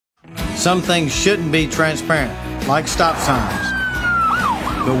Some things shouldn't be transparent, like stop signs.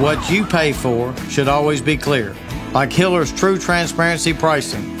 But what you pay for should always be clear, like Hiller's True Transparency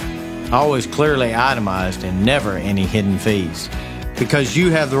Pricing. Always clearly itemized and never any hidden fees. Because you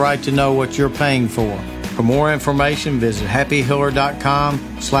have the right to know what you're paying for. For more information, visit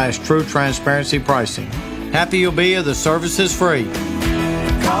happyhiller.com/true transparency pricing. Happy you'll be if the service is free.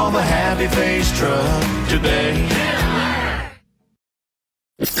 Call the Happy Face Truck today.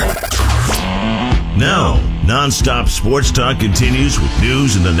 Now, nonstop sports talk continues with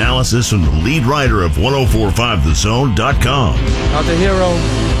news and analysis from the lead writer of 1045thezone.com. Not the hero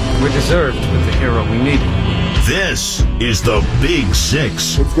we deserved, but the hero we needed. This is the Big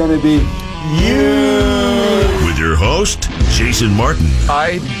Six. It's going to be with your host, Jason Martin.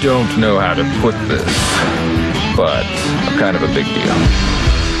 I don't know how to put this, but I'm kind of a big deal.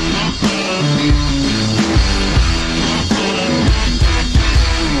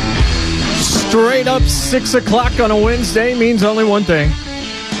 Straight up 6 o'clock on a Wednesday means only one thing.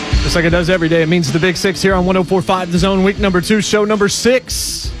 Just like it does every day. It means the Big Six here on 1045 The Zone, week number 2, show number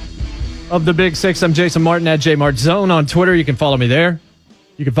 6 of the Big Six. I'm Jason Martin at JMartZone on Twitter. You can follow me there.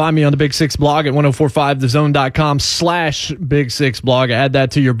 You can find me on the Big Six blog at 1045thezone.com/Big Six blog. Add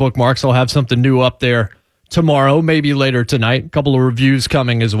that to your bookmarks. I'll have something new up there tomorrow, maybe later tonight. A couple of reviews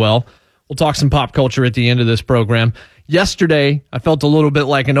coming as well. We'll talk some pop culture at the end of this program. Yesterday, I felt a little bit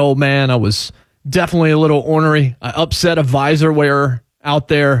like an old man. I was definitely a little ornery. I upset a visor wearer out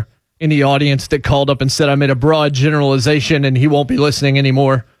there in the audience that called up and said I made a broad generalization and he won't be listening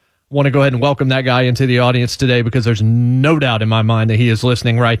anymore. I want to go ahead and welcome that guy into the audience today because there's no doubt in my mind that he is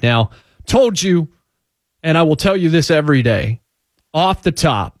listening right now. Told you, and I will tell you this every day, off the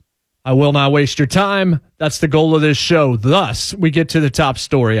top, I will not waste your time. That's the goal of this show. Thus, we get to the top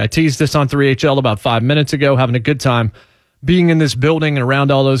story. I teased this on 3HL about 5 minutes ago, having a good time being in this building and around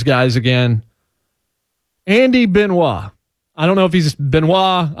all those guys again. Andy Benoit. I don't know if he's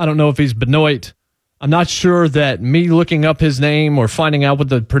Benoit. I don't know if he's Benoit. I'm not sure that me looking up his name or finding out what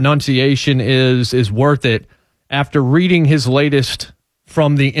the pronunciation is worth it after reading his latest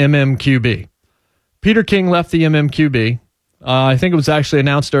from the MMQB. Peter King left the MMQB. I think it was actually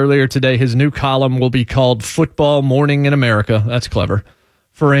announced earlier today his new column will be called Football Morning in America. That's clever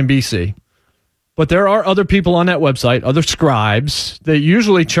for NBC. But there are other people on that website, other scribes, that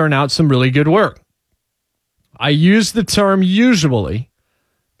usually churn out some really good work. I use the term usually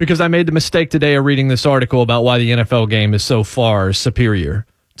because I made the mistake today of reading this article about why the NFL game is so far superior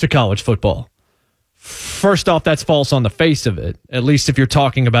to college football. First off, that's false on the face of it, at least if you're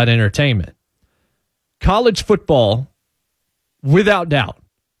talking about entertainment. College football, without doubt,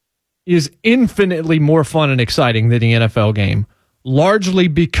 is infinitely more fun and exciting than the NFL game, largely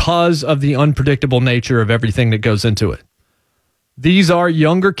because of the unpredictable nature of everything that goes into it. These are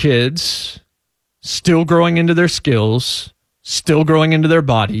younger kids still growing into their skills, still growing into their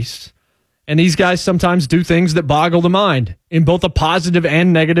bodies, and these guys sometimes do things that boggle the mind in both a positive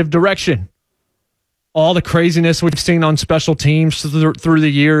and negative direction. All the craziness we've seen on special teams through the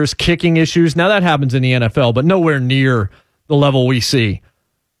years, kicking issues, now that happens in the NFL, but nowhere near the level we see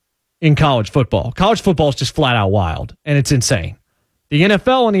in college football. College football is just flat out wild, and it's insane. The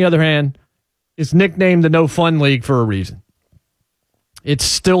NFL, on the other hand, is nicknamed the No Fun League for a reason. It's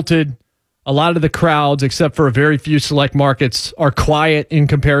stilted. A lot of the crowds, except for a very few select markets, are quiet in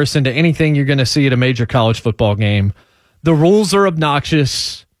comparison to anything you're going to see at a major college football game. The rules are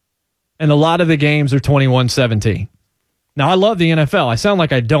obnoxious, and a lot of the games are 21-17. Now, I love the NFL. I sound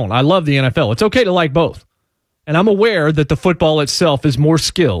like I don't. I love the NFL. It's okay to like both. And I'm aware that the football itself is more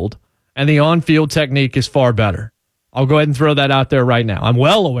skilled, and the on-field technique is far better. I'll go ahead and throw that out there right now. I'm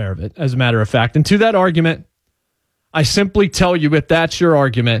well aware of it, as a matter of fact. And to that argument, I simply tell you, if that's your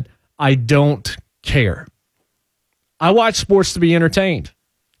argument, I don't care. I watch sports to be entertained.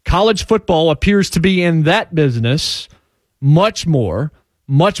 College football appears to be in that business much more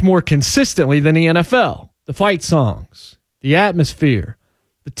consistently than the NFL. The fight songs, the atmosphere,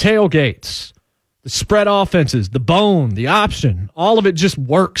 the tailgates, the spread offenses, the bone, the option, all of it just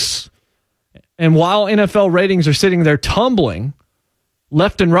works. And while NFL ratings are sitting there tumbling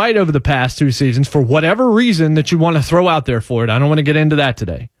left and right over the past 2 seasons, for whatever reason that you want to throw out there for it, I don't want to get into that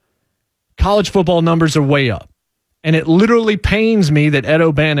today. College football numbers are way up. And it literally pains me that Ed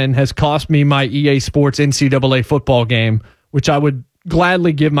O'Bannon has cost me my EA Sports NCAA football game, which I would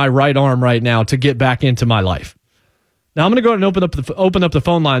gladly give my right arm right now to get back into my life. Now, I'm going to go ahead and open up the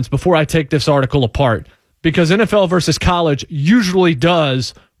phone lines before I take this article apart, because NFL versus college usually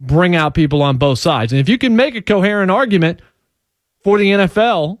does bring out people on both sides. And if you can make a coherent argument for the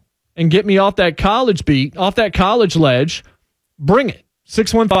NFL and get me off that college beat, off that college ledge, bring it.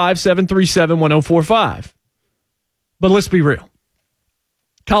 615-737-1045. But let's be real.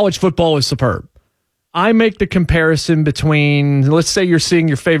 College football is superb. I make the comparison between, let's say you're seeing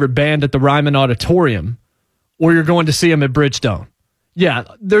your favorite band at the Ryman Auditorium or you're going to see them at Bridgestone. Yeah,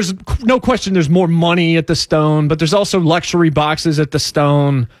 there's no question there's more money at the Stone, but there's also luxury boxes at the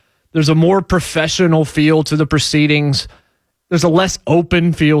Stone. There's a more professional feel to the proceedings. There's a less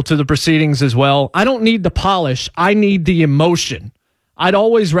open feel to the proceedings as well. I don't need the polish. I need the emotion. I'd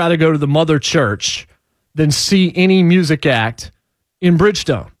always rather go to the Mother Church than see any music act in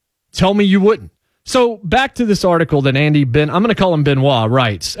Bridgestone. Tell me you wouldn't. So back to this article that I'm going to call him Benoit,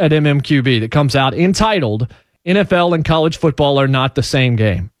 writes at MMQB that comes out entitled, NFL and college football are not the same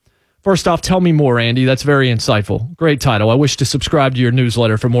game. First off, tell me more, Andy. That's very insightful. Great title. I wish to subscribe to your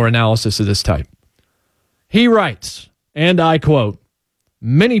newsletter for more analysis of this type. He writes, and I quote,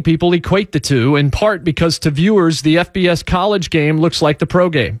 many people equate the two, in part because to viewers, the FBS college game looks like the pro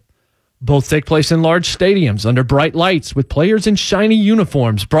game. Both take place in large stadiums under bright lights with players in shiny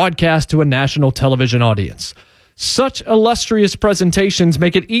uniforms broadcast to a national television audience. Such illustrious presentations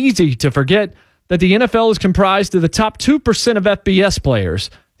make it easy to forget that the NFL is comprised of the top 2% of FBS players.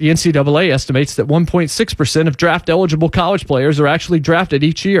 The NCAA estimates that 1.6% of draft-eligible college players are actually drafted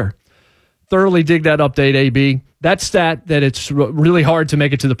each year. Thoroughly dig that update, AB. That stat that it's really hard to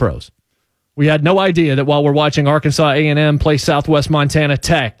make it to the pros. We had no idea that while we're watching Arkansas A&M play Southwest Montana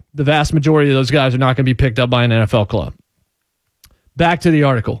Tech, the vast majority of those guys are not going to be picked up by an NFL club. Back to the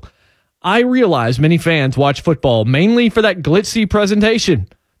article. I realize many fans watch football mainly for that glitzy presentation.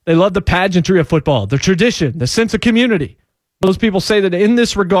 They love the pageantry of football, the tradition, the sense of community. Those people say that in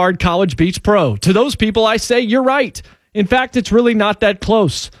this regard, college beats pro. To those people, I say, you're right. In fact, it's really not that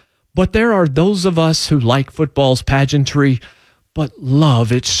close. But there are those of us who like football's pageantry, but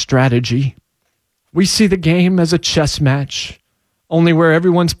love its strategy. We see the game as a chess match, only where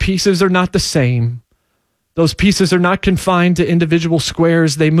everyone's pieces are not the same. Those pieces are not confined to individual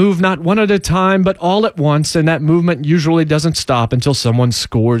squares. They move not one at a time, but all at once, and that movement usually doesn't stop until someone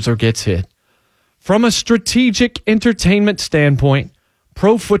scores or gets hit. From a strategic entertainment standpoint,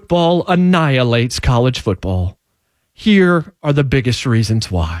 pro football annihilates college football. Here are the biggest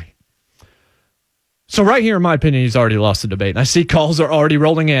reasons why. So right here, in my opinion, he's already lost the debate. And I see calls are already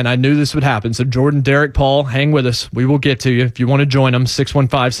rolling in. I knew this would happen. So Jordan, Derek, Paul, hang with us. We will get to you. If you want to join them,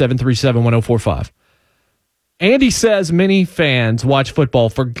 615-737-1045. Andy says many fans watch football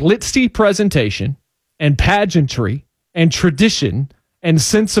for glitzy presentation and pageantry and tradition and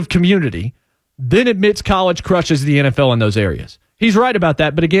sense of community, then admits college crushes the NFL in those areas. He's right about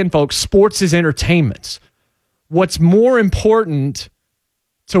that. But again, folks, sports is entertainment. What's more important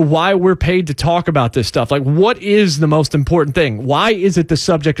to why we're paid to talk about this stuff? Like, what is the most important thing? Why is it the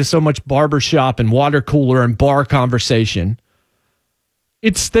subject of so much barbershop and water cooler and bar conversation?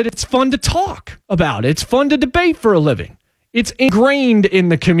 It's that it's fun to talk about. It's fun to debate for a living. It's ingrained in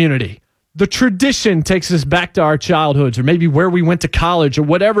the community. The tradition takes us back to our childhoods or maybe where we went to college or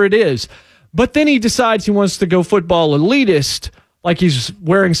whatever it is. But then he decides he wants to go football elitist, like he's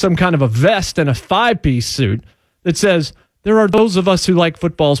wearing some kind of a vest and a 5-piece suit that says, there are those of us who like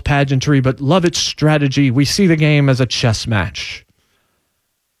football's pageantry but love its strategy. We see the game as a chess match.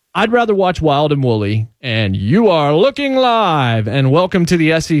 I'd rather watch Wild and Woolly, and You Are Looking Live, and Welcome to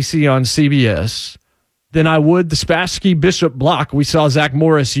the SEC on CBS, than I would the Spassky Bishop block we saw Zach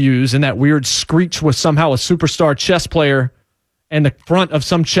Morris use in that weird screech with somehow a superstar chess player and the front of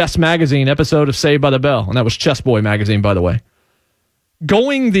some chess magazine episode of Saved by the Bell. And that was Chess Boy magazine, by the way.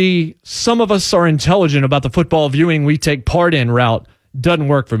 Going the some of us are intelligent about the football viewing we take part in route doesn't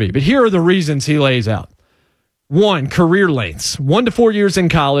work for me. But here are the reasons he lays out. 1, career lengths. 1 to 4 years in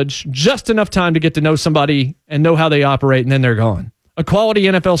college, just enough time to get to know somebody and know how they operate, and then they're gone. A quality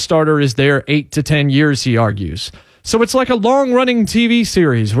NFL starter is there 8 to 10 years, he argues. So it's like a long-running TV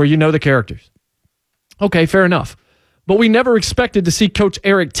series where you know the characters. Okay, fair enough. But we never expected to see Coach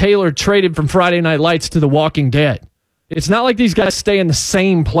Eric Taylor traded from Friday Night Lights to The Walking Dead. It's not like these guys stay in the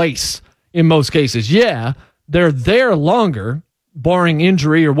same place in most cases. Yeah, they're there longer, barring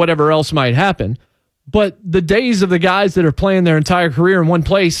injury or whatever else might happen. But the days of the guys that are playing their entire career in one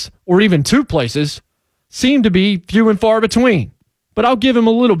place or even 2 places seem to be few and far between. But I'll give him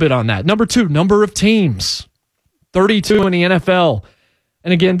a little bit on that. Number 2, number of teams. 32 in the NFL.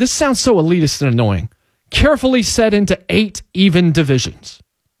 And again, this sounds so elitist and annoying. Carefully set into 8 even divisions.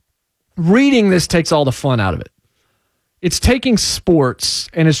 Reading this takes all the fun out of it. It's taking sports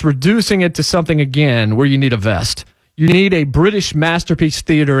and it's reducing it to something, again, where you need a vest. You need a British Masterpiece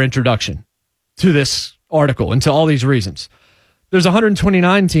Theater introduction to this article and to all these reasons. There's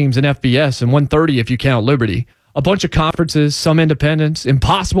 129 teams in FBS and 130 if you count Liberty. a bunch of conferences, some independents,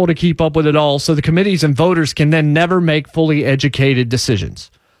 impossible to keep up with it all, so the committees and voters can then never make fully educated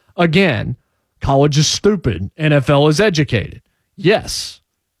decisions. Again, college is stupid, NFL is educated. Yes,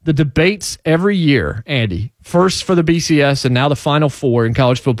 the debates every year, Andy, first for the BCS and now the Final Four in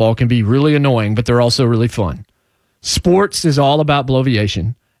college football, can be really annoying, but they're also really fun. Sports is all about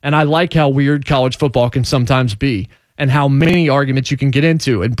bloviation, and I like how weird college football can sometimes be and how many arguments you can get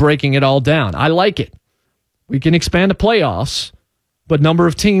into and breaking it all down. I like it. We can expand the playoffs, but number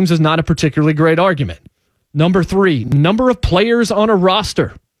of teams is not a particularly great argument. Number 3, number of players on a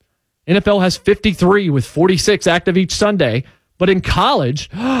roster. NFL has 53 with 46 active each Sunday, but in college,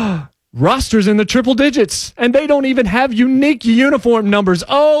 rosters in the triple digits, and they don't even have unique uniform numbers.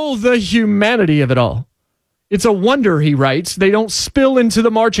 Oh, the humanity of it all. It's a wonder, he writes, they don't spill into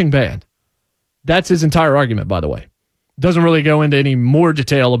the marching band. That's his entire argument, by the way. Doesn't really go into any more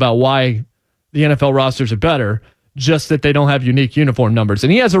detail about why the NFL rosters are better, just that they don't have unique uniform numbers.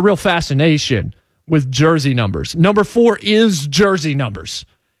 And he has a real fascination with jersey numbers. Number 4 is jersey numbers.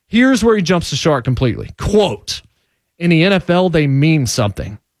 Here's where he jumps the shark completely. Quote, in the NFL, they mean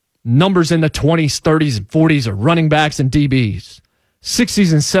something. Numbers in the 20s, 30s, and 40s are running backs and DBs.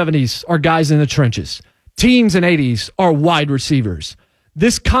 60s and 70s are guys in the trenches. Teens and 80s are wide receivers.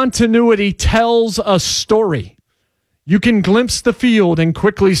 This continuity tells a story. You can glimpse the field and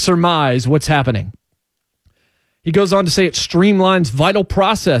quickly surmise what's happening. He goes on to say it streamlines vital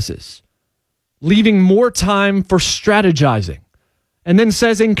processes, leaving more time for strategizing. And then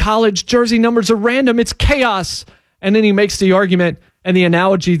says in college, jersey numbers are random. It's chaos. And then he makes the argument and the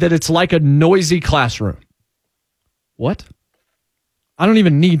analogy that it's like a noisy classroom. What? I don't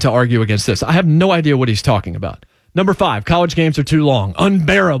even need to argue against this. I have no idea what he's talking about. Number 5, college games are too long.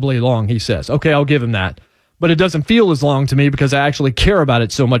 Unbearably long, he says. Okay, I'll give him that. But it doesn't feel as long to me because I actually care about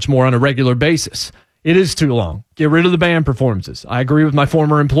it so much more on a regular basis. It is too long. Get rid of the band performances. I agree with my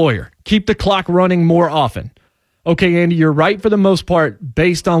former employer. Keep the clock running more often. Okay, Andy, you're right for the most part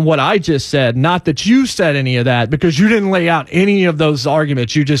based on what I just said. Not that you said any of that because you didn't lay out any of those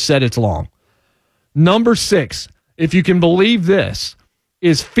arguments. You just said it's long. Number 6, if you can believe this,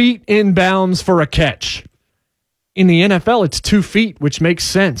 is feet in bounds for a catch. In the NFL, it's 2 feet, which makes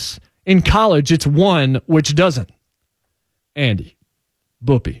sense. In college, it's 1, which doesn't. Andy,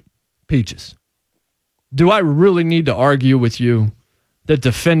 Boopy, Peaches, do I really need to argue with you that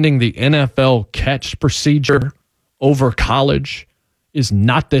defending the NFL catch procedure over college is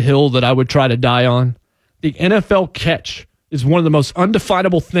not the hill that I would try to die on? The NFL catch is one of the most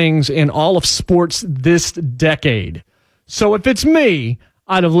undefinable things in all of sports this decade. So if it's me,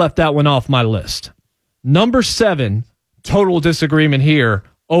 I'd have left that one off my list. Number 7, total disagreement here,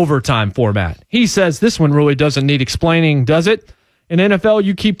 overtime format. He says this one really doesn't need explaining, does it? In NFL,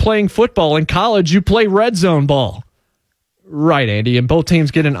 you keep playing football. In college, you play red zone ball. Right, Andy, and both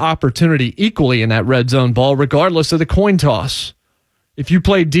teams get an opportunity equally in that red zone ball, regardless of the coin toss. If you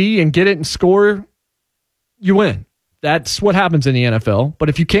play D and get it and score, you win. That's what happens in the NFL. But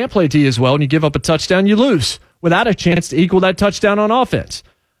if you can't play D as well and you give up a touchdown, you lose without a chance to equal that touchdown on offense.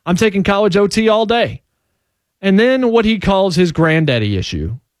 I'm taking college OT all day. And then what he calls his granddaddy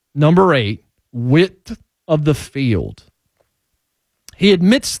issue, number 8, width of the field. He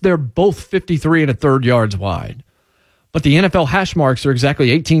admits they're both 53 and a third yards wide. But the NFL hash marks are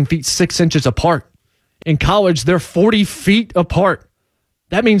exactly 18 feet 6 inches apart. In college, they're 40 feet apart.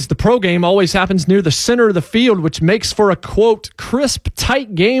 That means the pro game always happens near the center of the field, which makes for a, quote, crisp,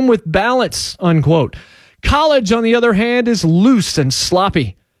 tight game with balance, unquote. College, on the other hand, is loose and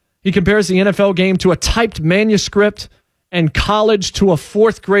sloppy. He compares the NFL game to a typed manuscript and college to a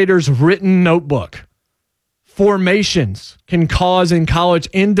fourth grader's written notebook. Formations can cause in college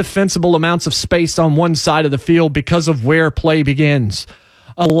indefensible amounts of space on one side of the field because of where play begins,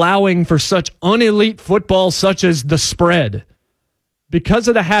 allowing for such unelite football such as the spread. Because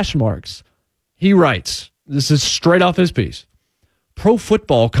of the hash marks, he writes, this is straight off his piece, pro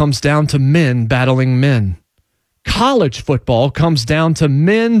football comes down to men battling men. College football comes down to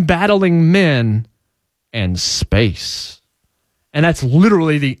men battling men and space. And that's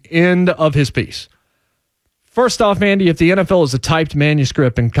literally the end of his piece. First off, Andy, if the NFL is a typed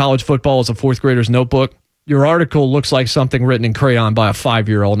manuscript and college football is a fourth grader's notebook, your article looks like something written in crayon by a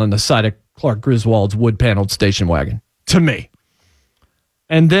 5-year-old on the side of Clark Griswold's wood-paneled station wagon. To me.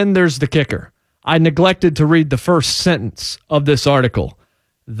 And then there's the kicker. I neglected to read the first sentence of this article.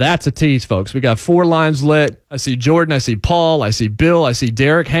 That's a tease, folks. We got 4 lines lit. I see Jordan, I see Paul, I see Bill, I see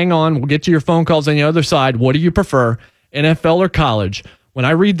Derek. Hang on. We'll get to your phone calls on the other side. What do you prefer, NFL or college? When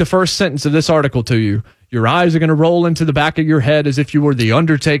I read the first sentence of this article to you, Your eyes are going to roll into the back of your head as if you were The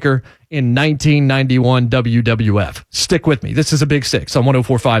Undertaker in 1991 WWF. Stick with me. This is a Big Six on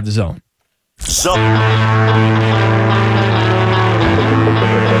 104.5 The Zone.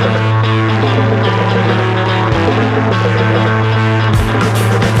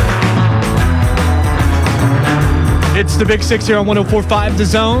 It's the Big Six here on 104.5 The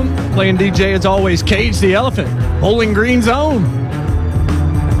Zone. Playing DJ as always, Cage the Elephant, Bowling Green Zone.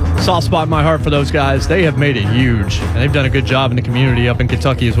 Soft spot in my heart for those guys. They have made it huge, and they've done a good job in the community up in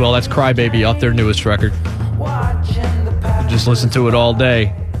Kentucky as well. That's Crybaby off their newest record. Just listen to it all day.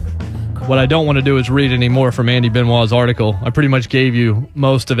 What I don't want to do is read any more from Andy Benoit's article. I pretty much gave you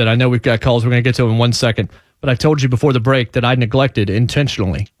most of it. I know we've got calls we're going to get to in 1 second, but I told you before the break that I neglected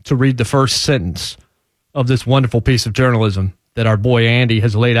intentionally to read the first sentence of this wonderful piece of journalism that our boy Andy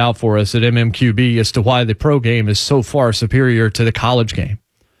has laid out for us at MMQB as to why the pro game is so far superior to the college game.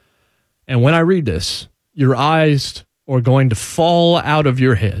 And when I read this, your eyes are going to fall out of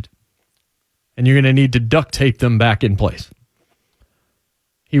your head, and you're going to need to duct tape them back in place.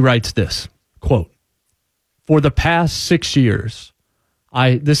 He writes this, quote, "For the past 6 years,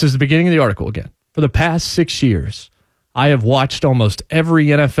 this is the beginning of the article again. For the past 6 years, I have watched almost every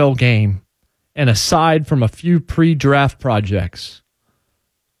NFL game, and aside from a few pre-draft projects,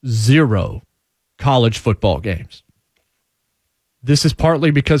 0 college football games. This is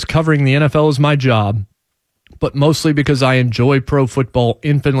partly because covering the NFL is my job, but mostly because I enjoy pro football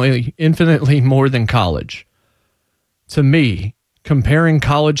infinitely more than college. To me, comparing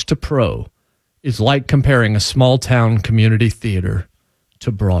college to pro is like comparing a small-town community theater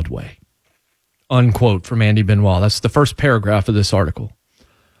to Broadway." Unquote from Andy Benoit. That's the first paragraph of this article,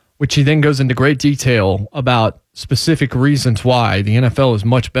 which he then goes into great detail about specific reasons why the NFL is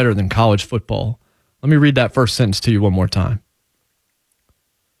much better than college football. Let me read that first sentence to you one more time.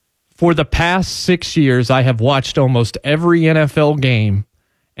 "For the past 6 years, I have watched almost every NFL game,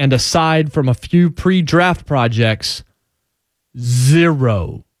 and aside from a few pre-draft projects,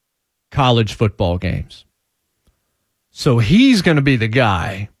 0 college football games." So he's going to be the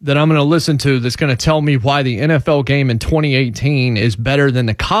guy that I'm going to listen to that's going to tell me why the NFL game in 2018 is better than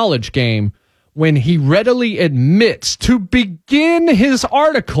the college game when he readily admits to begin his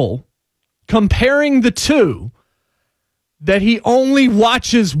article comparing the two that he only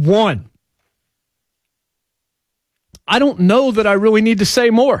watches one. I don't know that I really need to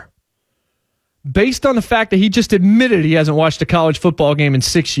say more. Based on the fact that he just admitted he hasn't watched a college football game in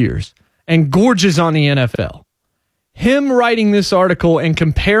 6 years and gorges on the NFL, him writing this article and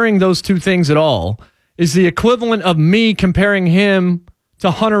comparing those two things at all is the equivalent of me comparing him to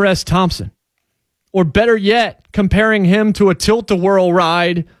Hunter S. Thompson. Or better yet, comparing him to a tilt-a-whirl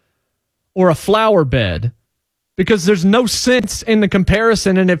ride or a flower bed. Because there's no sense in the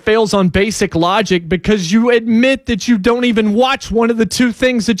comparison, and it fails on basic logic because you admit that you don't even watch one of the two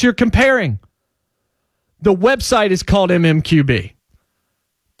things that you're comparing. The website is called MMQB.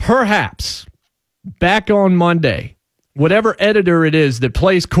 Perhaps, back on Monday, whatever editor it is that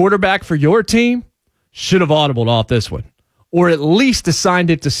plays quarterback for your team should have audibled off this one, or at least assigned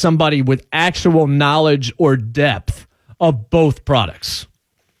it to somebody with actual knowledge or depth of both products.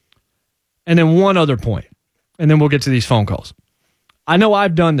 And then one other point. And then we'll get to these phone calls. I know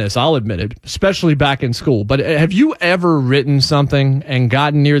I've done this, I'll admit it, especially back in school. But have you ever written something and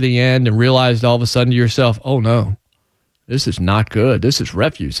gotten near the end and realized all of a sudden to yourself, oh no, this is not good. This is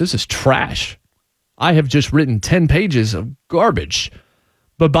refuse. This is trash. I have just written 10 pages of garbage.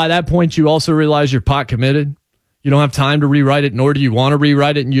 But by that point, you also realize you're pot committed. You don't have time to rewrite it, nor do you want to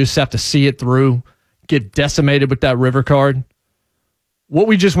rewrite it, and you just have to see it through, get decimated with that river card. What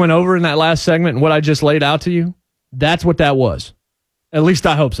we just went over in that last segment and what I just laid out to you, that's what that was. At least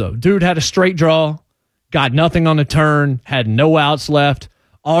I hope so. Dude had a straight draw, got nothing on the turn, had no outs left,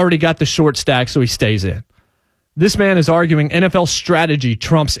 already got the short stack, so he stays in. This man is arguing NFL strategy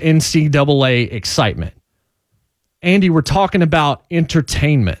trumps NCAA excitement. Andy, we're talking about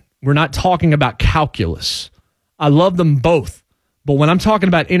entertainment. We're not talking about calculus. I love them both. But when I'm talking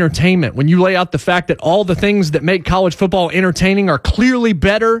about entertainment, when you lay out the fact that all the things that make college football entertaining are clearly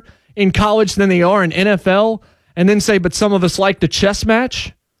better in college than they are in NFL, and then say, but some of us like the chess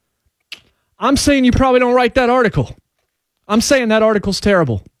match, I'm saying you probably don't write that article. I'm saying that article's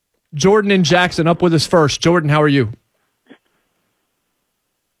terrible. Jordan and Jackson up with us first. Jordan, how are you?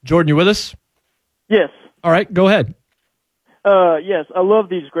 Jordan, you with us? Yes. All right, go ahead. Yes, I love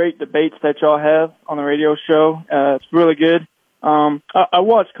these great debates that y'all have on the radio show. It's really good. I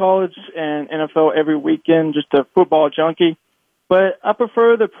watch college and NFL every weekend, just a football junkie, but I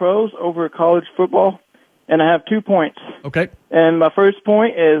prefer the pros over college football, and I have 2 points. Okay. And my first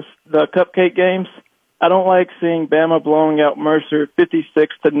point is the cupcake games. I don't like seeing Bama blowing out Mercer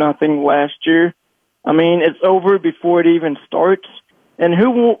 56-0 last year. I mean, it's over before it even starts. And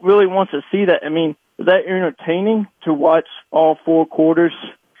who really wants to see that? I mean, is that entertaining to watch all 4 quarters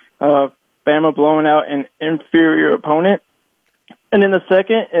of Bama blowing out an inferior opponent? And then the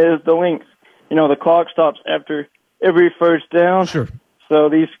second is the length. You know, the clock stops after every first down. Sure. So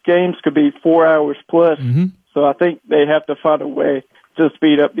these games could be 4 hours plus. Mm-hmm. So I think they have to find a way to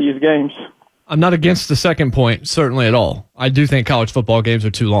speed up these games. I'm not against the second point, certainly at all. I do think college football games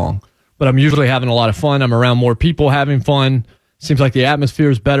are too long, but I'm usually having a lot of fun. I'm around more people having fun. Seems like the atmosphere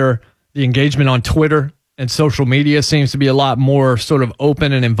is better. The engagement on Twitter and social media seems to be a lot more sort of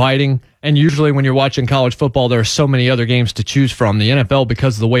open and inviting. And usually when you're watching college football, there are so many other games to choose from. The NFL,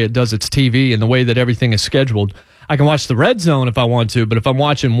 because of the way it does its TV and the way that everything is scheduled, I can watch the red zone if I want to, but if I'm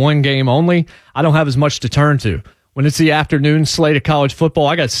watching one game only, I don't have as much to turn to. When it's the afternoon slate of college football,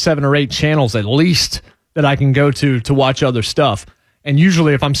 I got 7 or 8 channels at least that I can go to watch other stuff. And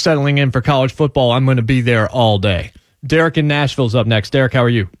usually if I'm settling in for college football, I'm going to be there all day. Derek in Nashville's up next. Derek, how are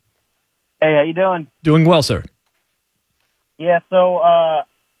you? Hey, how you doing? Doing well, sir. Yeah, so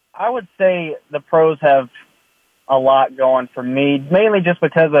I would say the pros have a lot going for me, mainly just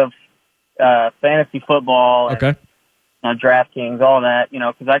because of fantasy football and DraftKings, all that,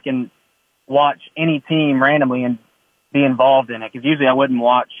 because I can watch any team randomly and be involved in it. Because usually I wouldn't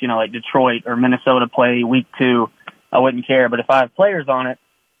watch, like Detroit or Minnesota play week 2. I wouldn't care. But if I have players on it,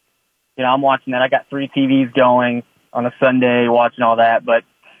 I'm watching that. I got 3 TVs going on a Sunday, watching all that. But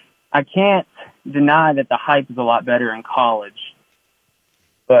I can't deny that the hype is a lot better in college.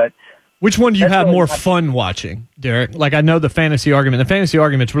 But which one do you have more fun watching, Derek? Like, I know the fantasy argument. The fantasy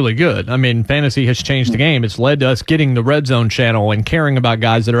argument's really good. I mean, fantasy has changed the game. It's led to us getting the Red Zone channel and caring about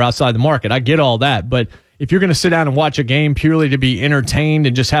guys that are outside the market. I get all that. But if you're going to sit down and watch a game purely to be entertained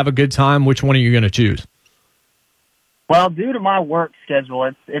and just have a good time, which one are you going to choose? Well, due to my work schedule,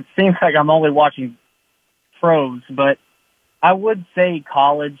 it seems like I'm only watching pros. But I would say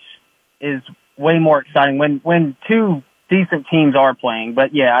college is way more exciting when 2 decent teams are playing,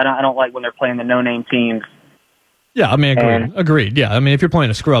 but yeah, I don't like when they're playing the no-name teams. Yeah, I mean, agreed. Yeah, I mean, if you're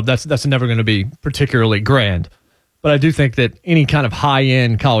playing a scrub, that's never going to be particularly grand. But I do think that any kind of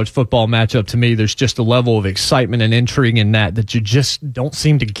high-end college football matchup, to me, there's just a level of excitement and intrigue in that you just don't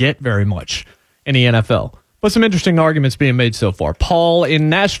seem to get very much in the NFL. But some interesting arguments being made so far. Paul in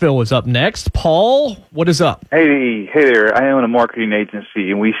Nashville is up next. Paul, what is up? Hey there. I own a marketing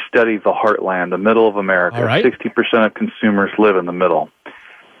agency, and we study the heartland, the middle of America. All right. 60% of consumers live in the middle.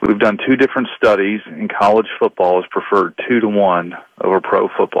 We've done 2 different studies, and college football is preferred 2-1 over pro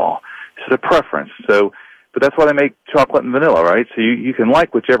football. It's a preference. But that's why they make chocolate and vanilla, right? So you can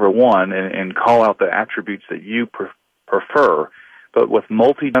like whichever one and call out the attributes that you prefer. But with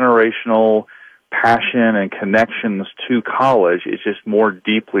multi-generational passion and connections to college, it's just more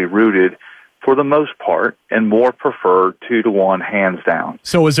deeply rooted for the most part and more preferred 2-1 hands down.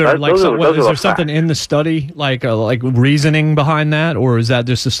 So is there is there something in the study like reasoning behind that, or is that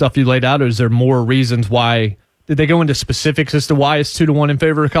just the stuff you laid out, or is there more reasons why? Did they go into specifics as to why it's 2-1 in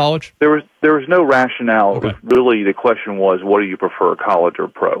favor of college? There was no rationale. Okay. It was really, the question was, what do you prefer, college or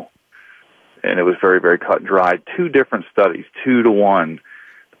pro? And it was very, very cut and dry. 2 different studies, 2-1.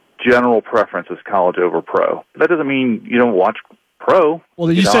 General preference is college over pro. That doesn't mean you don't watch pro.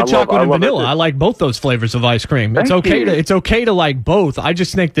 Well, you said chocolate and vanilla. I like both those flavors of ice cream. It's okay to like both. I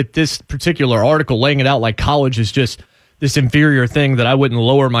just think that this particular article laying it out like college is just this inferior thing that I wouldn't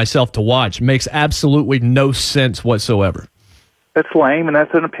lower myself to watch makes absolutely no sense whatsoever. That's lame, and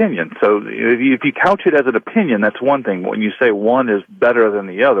that's an opinion. So if you couch it as an opinion, that's one thing. When you say one is better than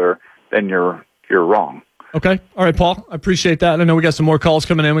the other, then you're wrong. Okay. All right, Paul. I appreciate that. I know we got some more calls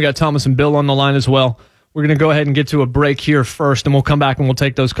coming in. We got Thomas and Bill on the line as well. We're going to go ahead and get to a break here first, and we'll come back and we'll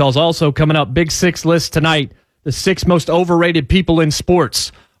take those calls. Also, coming up, Big 6 list tonight, the 6 most overrated people in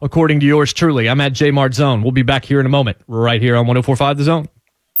sports, according to yours truly. I'm at J-Mart Zone. We'll be back here in a moment, right here on 104.5 The Zone.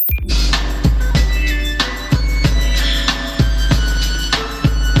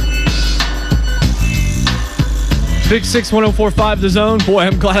 Big 6, 104.5 The Zone. Boy,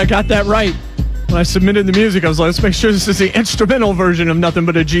 I'm glad I got that right. When I submitted the music, I was like, let's make sure this is the instrumental version of Nothing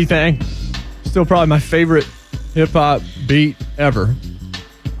But a G Thing. Still probably my favorite hip-hop beat ever.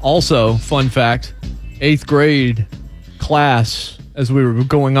 Also, fun fact, 8th grade class, as we were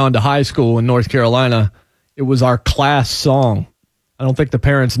going on to high school in North Carolina, it was our class song. I don't think the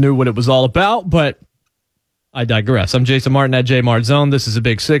parents knew what it was all about, but I digress. I'm Jason Martin at J-Mart Zone. This is a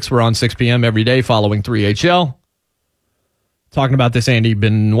Big 6. We're on 6 p.m. every day following 3HL. Talking about this Andy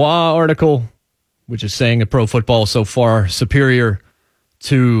Benoit article, which is saying that pro football is so far superior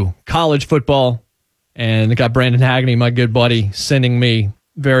to college football. And the guy Brandon Hagney, my good buddy, sending me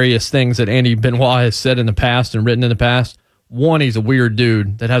various things that Andy Benoit has said in the past and written in the past. One, he's a weird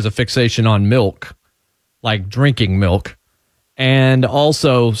dude that has a fixation on milk, like drinking milk. And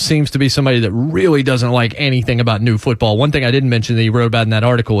also seems to be somebody that really doesn't like anything about new football. One thing I didn't mention that he wrote about in that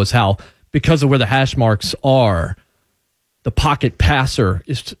article was how, because of where the hash marks are, the pocket passer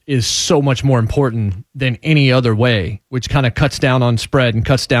is so much more important than any other way, which kind of cuts down on spread and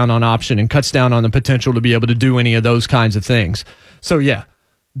cuts down on option and cuts down on the potential to be able to do any of those kinds of things. So, yeah,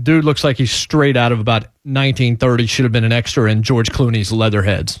 dude looks like he's straight out of about 1930, should have been an extra in George Clooney's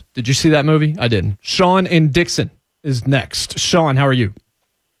Leatherheads. Did you see that movie? I didn't. Sean in Dixon is next. Sean, how are you?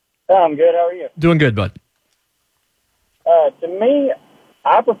 I'm good. How are you? Doing good, bud. To me,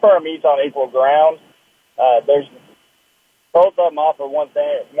 I prefer meets on equal ground. There's both of them offer one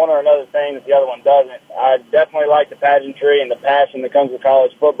or another thing that the other one doesn't. I definitely like the pageantry and the passion that comes with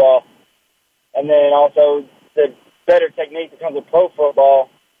college football. And then also the better technique that comes with pro football.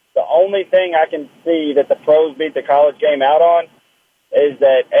 The only thing I can see that the pros beat the college game out on is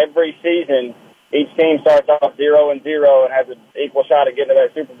that every season each team starts off 0-0 and has an equal shot at getting to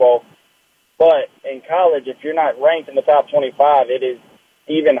that Super Bowl. But in college, if you're not ranked in the top 25, it is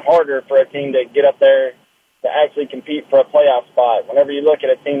even harder for a team to get up there to actually compete for a playoff spot. Whenever you look at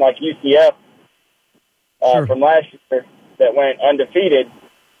a team like UCF from last year that went undefeated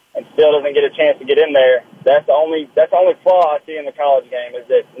and still doesn't get a chance to get in there, that's the only flaw I see in the college game, is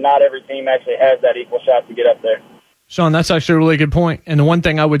that not every team actually has that equal shot to get up there. Sean, that's actually a really good point. And the one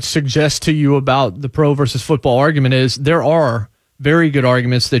thing I would suggest to you about the pro versus football argument is there are very good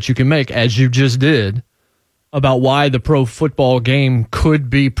arguments that you can make, as you just did, about why the pro football game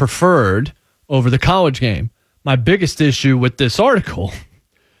could be preferred over the college game. My biggest issue with this article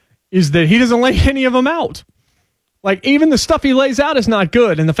is that he doesn't lay any of them out. Like, even the stuff he lays out is not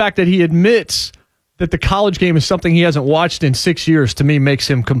good. And the fact that he admits that the college game is something he hasn't watched in 6 years, to me, makes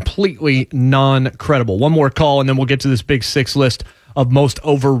him completely non-credible. One more call, and then we'll get to this big six list of most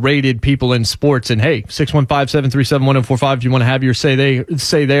overrated people in sports. And hey, 615-737-1045 if you want to have your say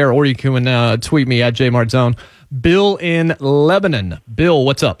there, or you can tweet me at JMartzone. Bill in Lebanon. Bill,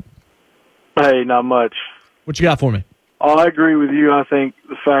 what's up? Hey, not much. What you got for me? Oh, I agree with you. I think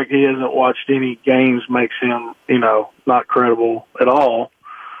the fact he hasn't watched any games makes him, not credible at all.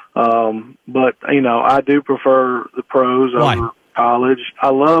 But, I do prefer the pros over college. I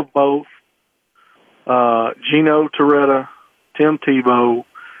love both. Gino Torretta, Tim Tebow,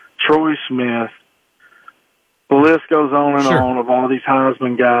 Troy Smith. The list goes on and on of all these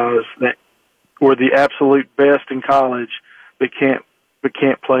Heisman guys that were the absolute best in college but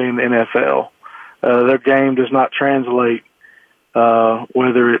can't play in the NFL. Their game does not translate,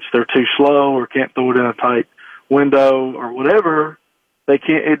 whether it's they're too slow or can't throw it in a tight window or whatever.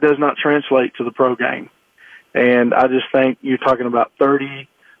 It does not translate to the pro game. And I just think you're talking about 30,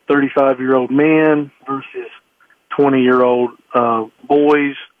 35-year-old men versus 20-year-old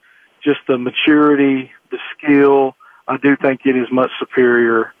boys. Just the maturity, the skill, I do think it is much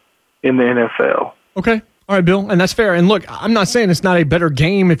superior in the NFL. Okay. All right, Bill, and that's fair. And look, I'm not saying it's not a better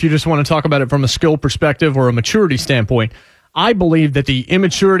game if you just want to talk about it from a skill perspective or a maturity standpoint. I believe that the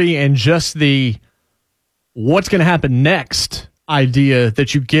immaturity and just the what's going to happen next idea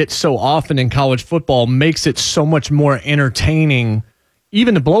that you get so often in college football makes it so much more entertaining.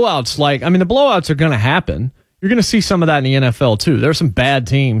 Even the blowouts, the blowouts are going to happen. You're going to see some of that in the NFL, too. There are some bad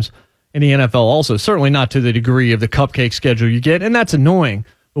teams in the NFL also, certainly not to the degree of the cupcake schedule you get, and that's annoying.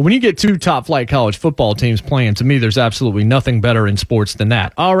 But when you get two top-flight college football teams playing, to me, there's absolutely nothing better in sports than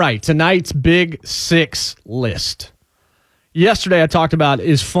that. All right, tonight's Big Six list. Yesterday I talked about,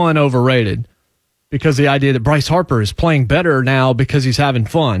 is fun overrated? Because the idea that Bryce Harper is playing better now because he's having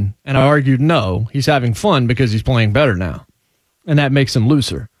fun. And I argued, no, he's having fun because he's playing better now. And that makes him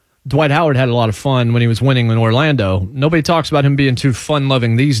looser. Dwight Howard had a lot of fun when he was winning in Orlando. Nobody talks about him being too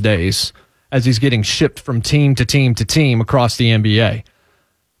fun-loving these days as he's getting shipped from team to team to team across the NBA.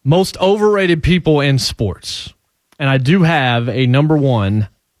 Most overrated people in sports. And I do have a number one,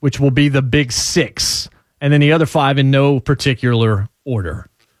 which will be the Big Six, and then the other five in no particular order.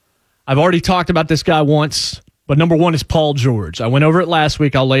 I've already talked about this guy once, but number one is Paul George. I went over it last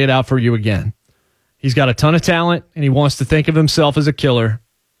week. I'll lay it out for you again. He's got a ton of talent, and he wants to think of himself as a killer,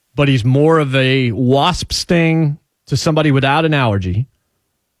 but he's more of a wasp sting to somebody without an allergy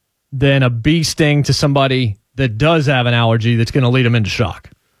than a bee sting to somebody that does have an allergy that's going to lead him into shock.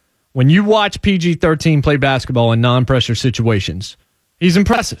 When you watch PG-13 play basketball in non-pressure situations, he's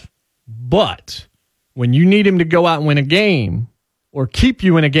impressive. But when you need him to go out and win a game or keep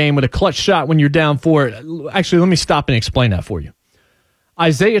you in a game with a clutch shot when you're down for it, actually, let me stop and explain that for you.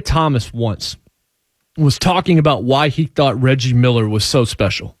 Isaiah Thomas once was talking about why he thought Reggie Miller was so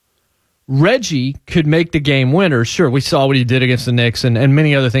special. Reggie could make the game winner. Sure, we saw what he did against the Knicks and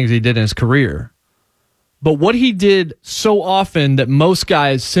many other things he did in his career. But what he did so often that most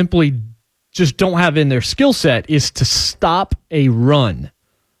guys simply just don't have in their skill set is to stop a run.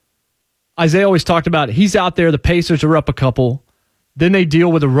 Isaiah always talked about it. He's out there, the Pacers are up a couple. Then they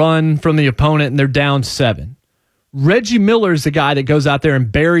deal with a run from the opponent and they're down 7. Reggie Miller is the guy that goes out there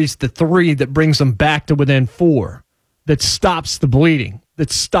and buries the 3 that brings them back to within 4, that stops the bleeding,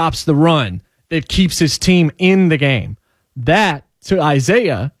 that stops the run, that keeps his team in the game. That, to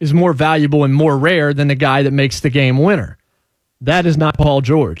Isaiah, is more valuable and more rare than the guy that makes the game winner. That is not Paul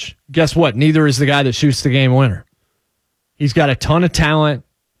George. Guess what? Neither is the guy that shoots the game winner. He's got a ton of talent.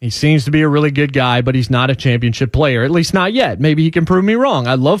 He seems to be a really good guy, but he's not a championship player, at least not yet. Maybe he can prove me wrong.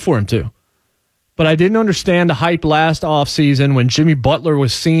 I'd love for him to. But I didn't understand the hype last offseason when Jimmy Butler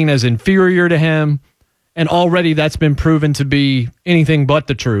was seen as inferior to him, and already that's been proven to be anything but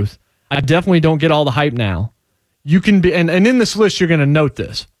the truth. I definitely don't get all the hype now. You can be, and in this list, you're going to note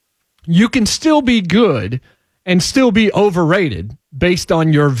this. You can still be good and still be overrated based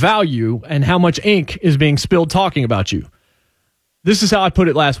on your value and how much ink is being spilled talking about you. This is how I put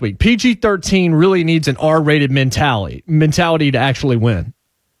it last week. PG-13 really needs an R-rated mentality to actually win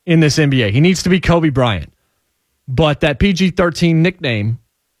in this NBA. He needs to be Kobe Bryant. But that PG-13 nickname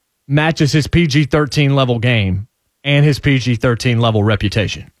matches his PG-13 level game and his PG-13 level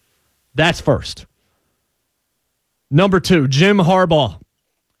reputation. That's first. Number 2, Jim Harbaugh.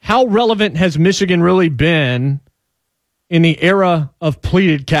 How relevant has Michigan really been in the era of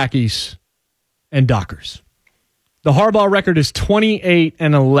pleated khakis and Dockers? The Harbaugh record is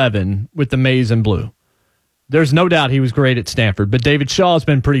 28-11 with the maize and blue. There's no doubt he was great at Stanford, but David Shaw has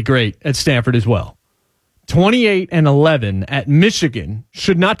been pretty great at Stanford as well. 28-11 at Michigan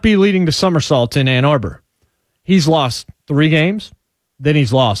should not be leading to somersaults in Ann Arbor. He's lost 3 games, then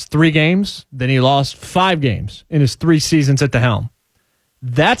he's lost 3 games, then he lost 5 games in his 3 seasons at the helm.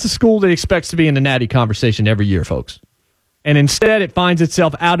 That's a school that expects to be in the Natty conversation every year, folks. And instead, it finds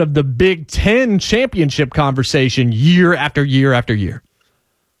itself out of the Big Ten championship conversation year after year after year.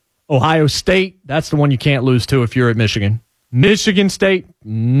 Ohio State, that's the one you can't lose to if you're at Michigan. Michigan State,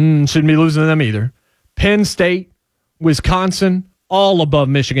 shouldn't be losing to them either. Penn State, Wisconsin, all above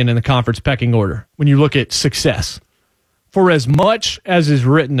Michigan in the conference pecking order when you look at success. For as much as is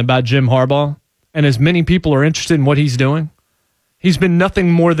written about Jim Harbaugh, and as many people are interested in what he's doing, he's been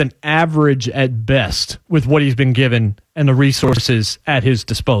nothing more than average at best with what he's been given and the resources at his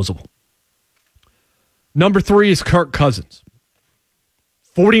disposal. Number 3 is Kirk Cousins.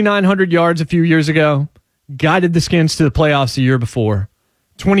 4,900 yards a few years ago, guided the Skins to the playoffs the year before.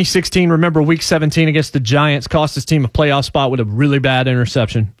 2016, remember week 17 against the Giants, cost his team a playoff spot with a really bad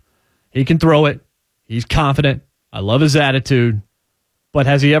interception. He can throw it. He's confident. I love his attitude. But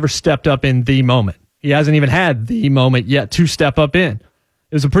has he ever stepped up in the moment? He hasn't even had the moment yet to step up in.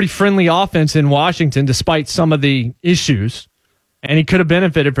 It was a pretty friendly offense in Washington despite some of the issues, and he could have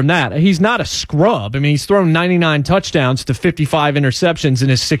benefited from that. He's not a scrub. I mean, he's thrown 99 touchdowns to 55 interceptions in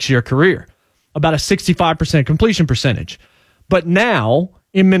his 6-year career, about a 65% completion percentage. But now,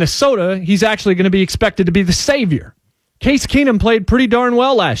 in Minnesota, he's actually going to be expected to be the savior. Case Keenum played pretty darn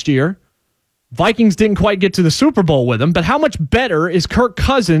well last year. Vikings didn't quite get to the Super Bowl with him, but how much better is Kirk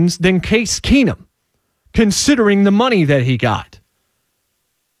Cousins than Case Keenum, considering the money that he got?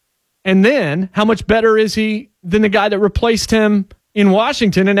 And then, how much better is he than the guy that replaced him in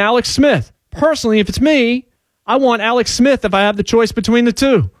Washington and Alex Smith? Personally, if it's me, I want Alex Smith if I have the choice between the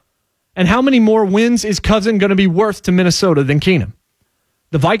two. And how many more wins is Cousins going to be worth to Minnesota than Keenum?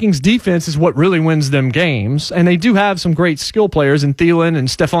 The Vikings defense is what really wins them games, and they do have some great skill players in Thielen and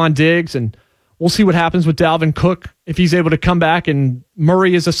Stephon Diggs, and we'll see what happens with Dalvin Cook if he's able to come back, and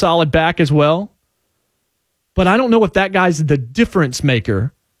Murray is a solid back as well. But I don't know if that guy's the difference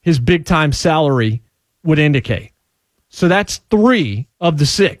maker his big-time salary would indicate. So that's 3 of the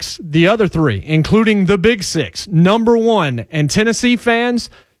 6. The other 3, including the Big 6, number 1. And Tennessee fans,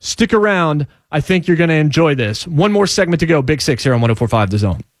 stick around. I think you're going to enjoy this. One more segment to go. Big 6 here on 104.5 The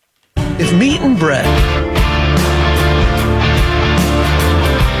Zone. If meat and bread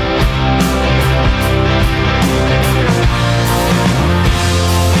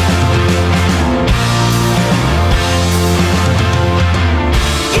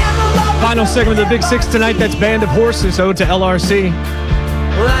Final segment of the Big 6 tonight. That's Band of Horses, ode to LRC.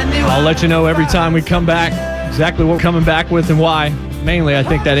 I'll let you know every time we come back exactly what we're coming back with and why. Mainly, I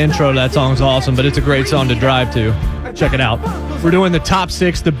think that intro to that song is awesome, but it's a great song to drive to. Check it out. We're doing the top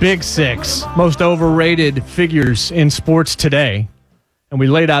 6, the Big 6, most overrated figures in sports today. And we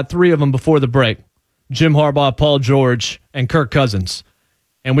laid out 3 of them before the break. Jim Harbaugh, Paul George, and Kirk Cousins.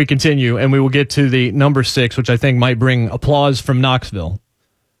 And we continue, and we will get to the number 6, which I think might bring applause from Knoxville.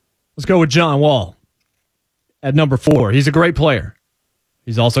 Let's go with John Wall at number 4. He's a great player.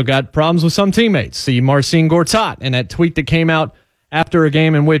 He's also got problems with some teammates. See Marcin Gortat and that tweet that came out after a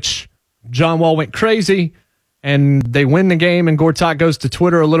game in which John Wall went crazy, and they win the game, and Gortat goes to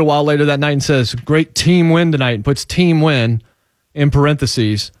Twitter a little while later that night and says, "Great team win tonight," and puts team win in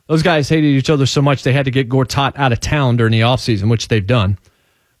parentheses. Those guys hated each other so much they had to get Gortat out of town during the offseason, which they've done.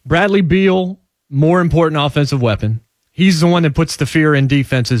 Bradley Beal, more important offensive weapon. He's the one that puts the fear in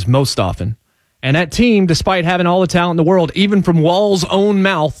defenses most often. And that team, despite having all the talent in the world, even from Wall's own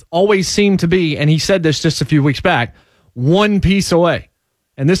mouth, always seemed to be, and he said this just a few weeks back, one piece away.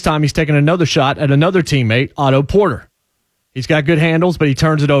 And this time he's taking another shot at another teammate, Otto Porter. He's got good handles, but he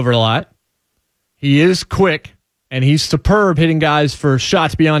turns it over a lot. He is quick, and he's superb hitting guys for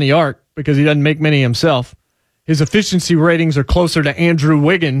shots beyond the arc because he doesn't make many himself. His efficiency ratings are closer to Andrew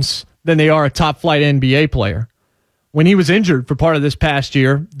Wiggins than they are a top-flight NBA player. When he was injured for part of this past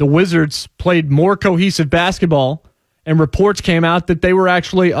year, the Wizards played more cohesive basketball, and reports came out that they were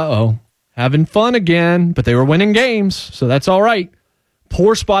actually, having fun again, but they were winning games, so that's all right.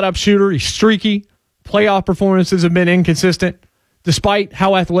 Poor spot-up shooter. He's streaky. Playoff performances have been inconsistent. Despite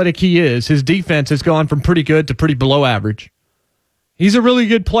how athletic he is, his defense has gone from pretty good to pretty below average. He's a really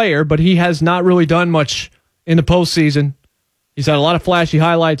good player, but he has not really done much in the postseason. He's had a lot of flashy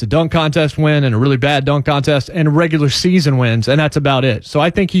highlights, a dunk contest win and a really bad dunk contest, and regular season wins, and that's about it. So I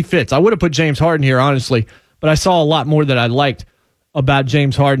think he fits. I would have put James Harden here, honestly, but I saw a lot more that I liked about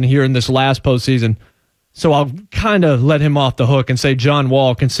James Harden here in this last postseason. So I'll kind of let him off the hook and say John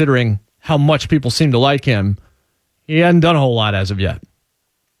Wall, considering how much people seem to like him. He hadn't done a whole lot as of yet.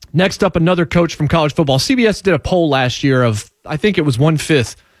 Next up, another coach from college football. CBS did a poll last year of, I think it was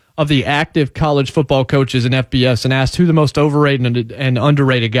 1/5 of the active college football coaches in FBS and asked who the most overrated and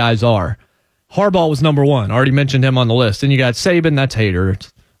underrated guys are. Harbaugh was number 1. Already mentioned him on the list. And you got Saban, that's hater.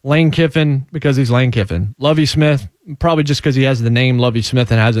 Lane Kiffin, because he's Lane Kiffin. Lovie Smith, probably just because he has the name Lovie Smith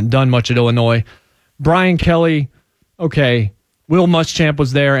and hasn't done much at Illinois. Brian Kelly, okay. Will Muschamp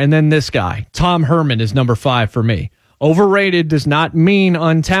was there. And then this guy, Tom Herman, is number 5 for me. Overrated does not mean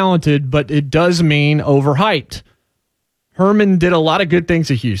untalented, but it does mean overhyped. Herman did a lot of good things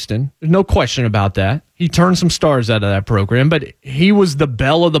at Houston. There's no question about that. He turned some stars out of that program, but he was the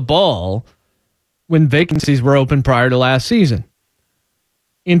belle of the ball when vacancies were open prior to last season.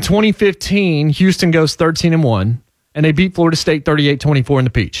 In 2015, Houston goes 13-1, and they beat Florida State 38-24 in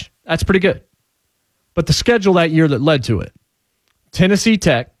the Peach. That's pretty good. But the schedule that year that led to it, Tennessee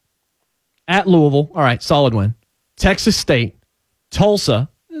Tech, at Louisville, all right, solid win. Texas State, Tulsa,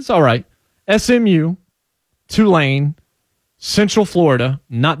 it's all right. SMU, Tulane, Central Florida,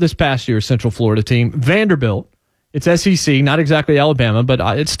 not this past year's Central Florida team. Vanderbilt, it's SEC, not exactly Alabama, but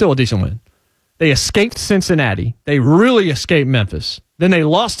it's still a decent win. They escaped Cincinnati. They really escaped Memphis. Then they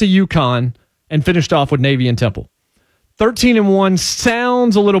lost to UConn and finished off with Navy and Temple. 13-1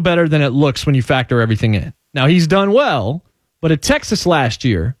 sounds a little better than it looks when you factor everything in. Now, he's done well, but at Texas last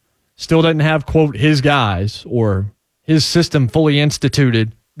year, still doesn't have, quote, his guys or his system fully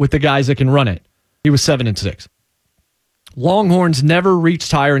instituted with the guys that can run it. He was 7-6. Longhorns never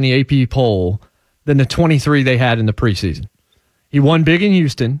reached higher in the AP poll than the 23 they had in the preseason. He won big in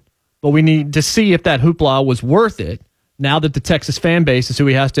Houston, but we need to see if that hoopla was worth it now that the Texas fan base is who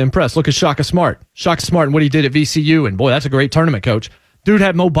he has to impress. Look at Shaka Smart. Shaka Smart and what he did at VCU, and boy, that's a great tournament coach. Dude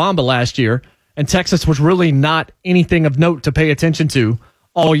had Mo Bamba last year, and Texas was really not anything of note to pay attention to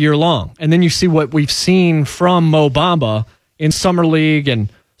all year long. And then you see what we've seen from Mo Bamba in Summer League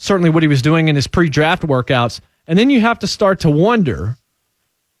and certainly what he was doing in his pre-draft workouts. And then you have to start to wonder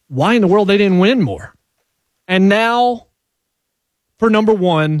why in the world they didn't win more. And now, for number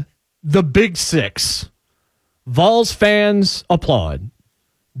 1, the Big Six. Vols fans applaud.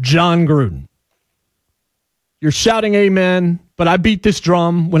 John Gruden. You're shouting amen, but I beat this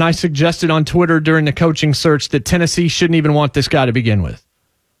drum when I suggested on Twitter during the coaching search that Tennessee shouldn't even want this guy to begin with.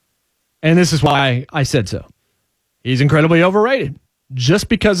 And this is why I said so. He's incredibly overrated. Just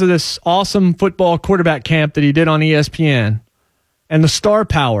because of this awesome football quarterback camp that he did on ESPN and the star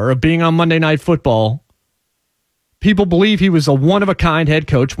power of being on Monday Night Football, people believe he was a one-of-a-kind head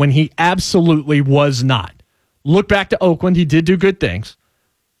coach when he absolutely was not. Look back to Oakland. He did do good things.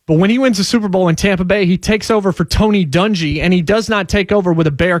 But when he wins the Super Bowl in Tampa Bay, he takes over for Tony Dungy, and he does not take over with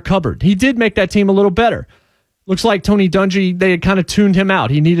a bare cupboard. He did make that team a little better. Looks like Tony Dungy, they had kind of tuned him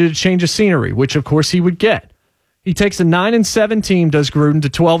out. He needed a change of scenery, which, of course, he would get. He takes a 9-7 team, does Gruden, to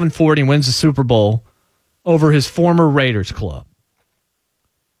 12-4, and he wins the Super Bowl over his former Raiders club.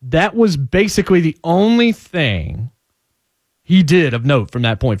 That was basically the only thing he did of note from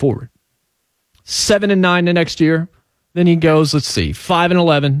that point forward. 7-9 the next year. Then he goes,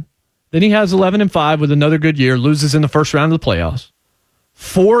 5-11. Then he has 11-5 with another good year, loses in the first round of the playoffs.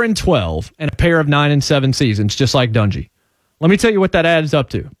 4-12 and a pair of 9-7 seasons, just like Dungy. Let me tell you what that adds up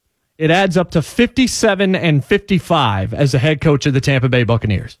to. It adds up to 57-55 as the head coach of the Tampa Bay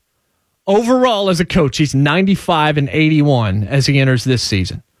Buccaneers. Overall, as a coach, he's 95-81 as he enters this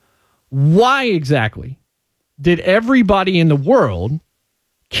season. Why exactly did everybody in the world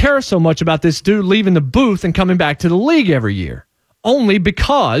care so much about this dude leaving the booth and coming back to the league every year? Only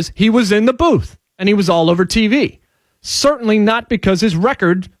because he was in the booth and he was all over TV. Certainly not because his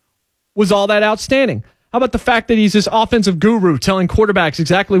record was all that outstanding. How about the fact that he's this offensive guru telling quarterbacks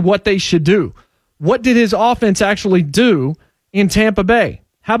exactly what they should do? What did his offense actually do in Tampa Bay?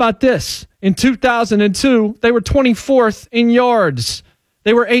 How about this? In 2002, they were 24th in yards.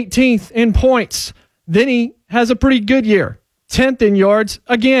 They were 18th in points. Then he has a pretty good year. 10th in yards,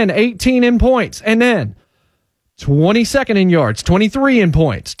 again, 18 in points. And then 22nd in yards, 23 in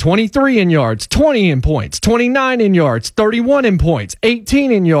points, 23 in yards, 20 in points, 29 in yards, 31 in points,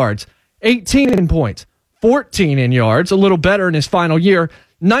 18 in yards, 18 in points, 14 in yards, a little better in his final year,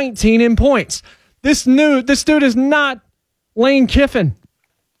 19 in points. This dude is not Lane Kiffin.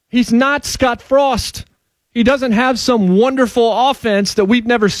 He's not Scott Frost. He doesn't have some wonderful offense that we've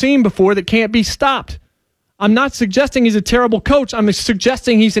never seen before that can't be stopped. I'm not suggesting he's a terrible coach. I'm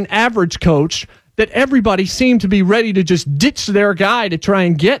suggesting he's an average coach that everybody seemed to be ready to just ditch their guy to try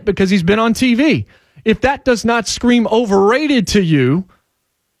and get because he's been on TV. If that does not scream overrated to you,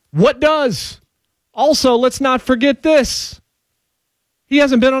 what does? Also, let's not forget this. He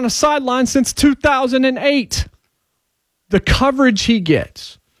hasn't been on a sideline since 2008. The coverage he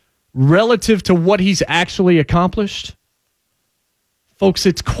gets relative to what he's actually accomplished, folks,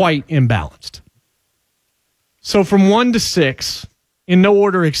 it's quite imbalanced. So from 1 to 6, in no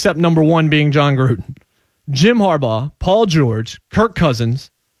order except number 1 being John Gruden, Jim Harbaugh, Paul George, Kirk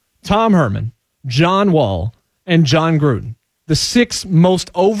Cousins, Tom Herman, John Wall, and John Gruden. The 6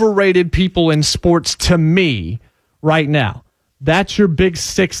 most overrated people in sports to me right now. That's your big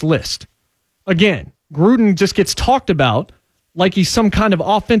 6 list. Again, Gruden just gets talked about like he's some kind of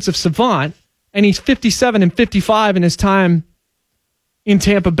offensive savant, and he's 57-55 in his time in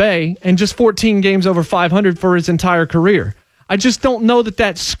Tampa Bay and just 14 games over 500 for his entire career. I just don't know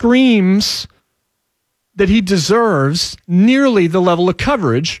that screams that he deserves nearly the level of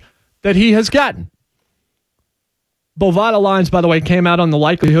coverage that he has gotten. Bovada lines, by the way, came out on the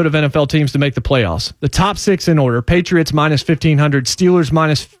likelihood of NFL teams to make the playoffs. The top 6 in order: Patriots minus 1,500, Steelers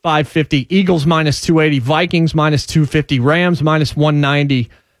minus 550, Eagles minus 280, Vikings minus 250, Rams minus 190,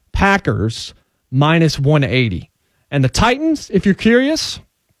 Packers minus 180. And the Titans, if you're curious,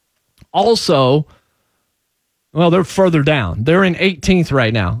 also, well, they're further down. They're in 18th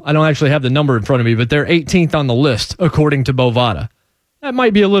right now. I don't actually have the number in front of me, but they're 18th on the list, according to Bovada. That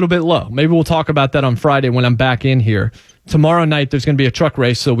might be a little bit low. Maybe we'll talk about that on Friday when I'm back in here. Tomorrow night, there's going to be a truck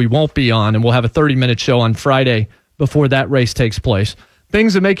race, so we won't be on, and we'll have a 30-minute show on Friday before that race takes place.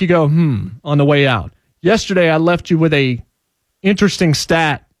 Things that make you go, on the way out. Yesterday, I left you with a interesting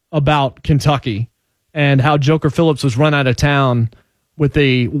stat about Kentucky and how Joker Phillips was run out of town with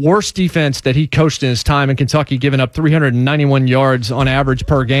the worst defense that he coached in his time in Kentucky, giving up 391 yards on average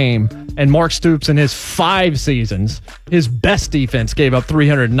per game. And Mark Stoops, in his 5 seasons, his best defense gave up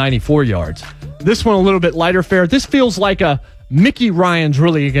 394 yards. This one a little bit lighter fare. This feels like a Mickey Ryan's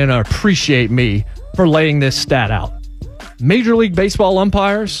really going to appreciate me for laying this stat out. Major League Baseball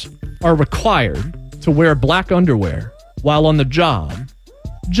umpires are required to wear black underwear while on the job,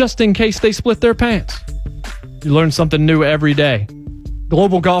 just in case they split their pants. You learn something new every day.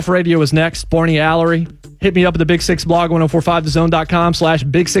 Global Golf Radio is next. Barney Allery. Hit me up at the Big Six blog,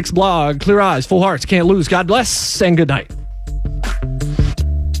 1045thezone.com/Big Six blog. Clear eyes, full hearts, can't lose. God bless, and good night.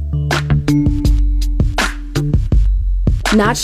 Not